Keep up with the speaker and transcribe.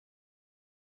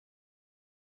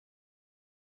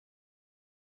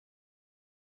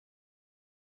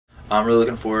I'm really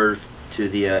looking forward to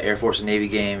the Air Force and Navy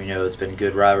game. It's been a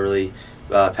good rivalry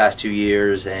past 2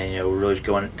 years, and we're really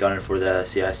gunning for the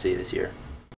CIC this year.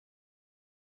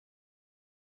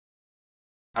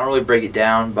 I don't really break it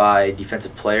down by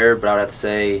defensive player, but I would have to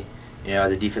say, as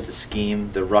a defensive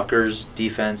scheme, the Rutgers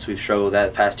defense, we've struggled with that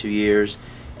the past 2 years,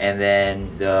 and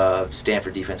then the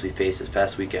Stanford defense we faced this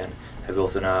past weekend have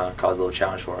both been caused a little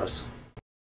challenge for us.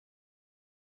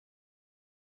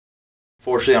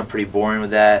 Fortunately, I'm pretty boring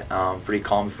with that. Pretty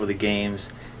calm before the games.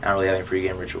 I don't really have any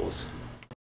pregame rituals.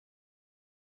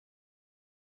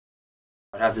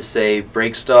 I'd have to say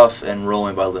Break Stuff and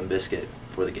Rolling by Limp Bizkit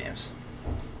for the games.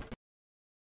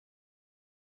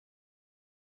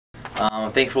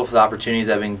 I'm thankful for the opportunities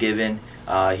I've been given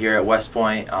here at West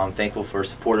Point. I'm thankful for a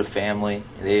supportive family.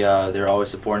 They're always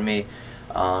supporting me.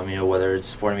 Whether it's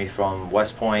supporting me from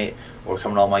West Point or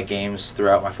coming to all my games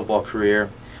throughout my football career.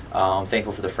 I'm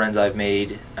thankful for the friends I've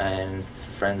made and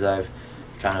friends I've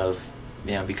kind of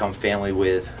become family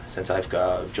with since I've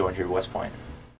joined here at West Point.